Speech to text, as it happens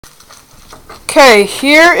Okay,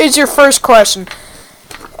 here is your first question.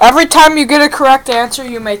 Every time you get a correct answer,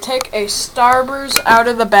 you may take a Starburst out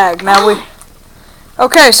of the bag.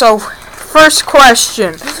 Okay, so first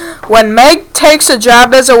question. When Meg takes a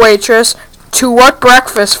job as a waitress, to what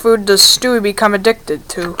breakfast food does Stewie become addicted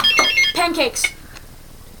to? Pancakes.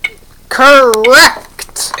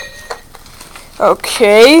 Correct.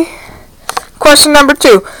 Okay. Question number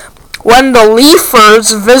 2. When the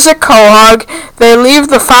Leafers visit Quahog, they leave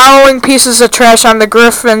the following pieces of trash on the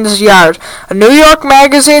Griffin's yard. A New York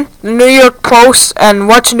magazine, the New York Post, and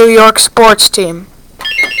which New York sports team?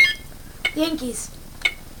 Yankees.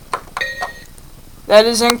 That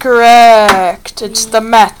is incorrect. It's the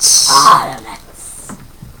Mets. The Mets.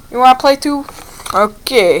 You want to play too?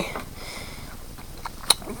 Okay.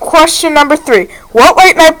 Question number 3. What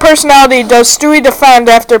late night personality does Stewie defend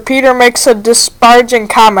after Peter makes a disparaging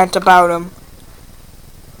comment about him?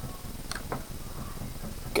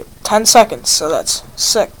 Get 10 seconds, so that's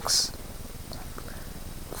 6,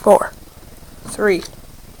 4, 3,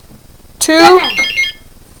 2. Batman.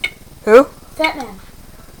 Who? Batman.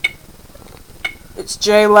 It's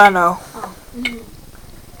Jay Leno. Oh.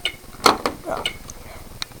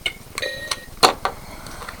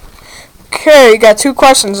 Okay, you got 2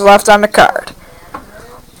 questions left on the card.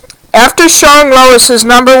 After showing Lois his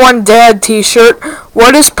 #1 dad t-shirt,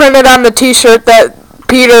 what is printed on the t-shirt that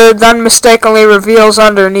Peter then mistakenly reveals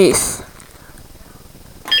underneath?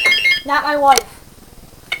 Not my wife.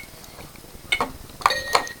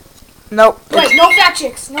 Nope. Wait, no fat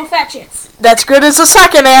chicks. No fat chicks. That's good as the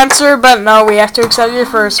second answer, but no, we have to accept your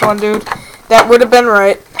first one, dude. That would have been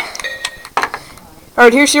right.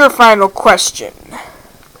 Alright, here's your final question.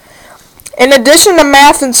 In addition to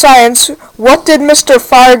math and science, what did Mr.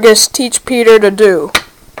 Fargus teach Peter to do?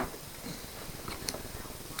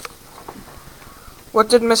 What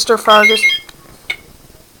did Mr. Fargus...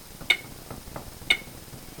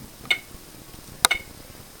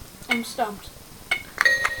 I'm stumped.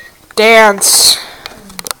 Dance.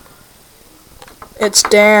 It's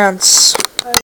dance.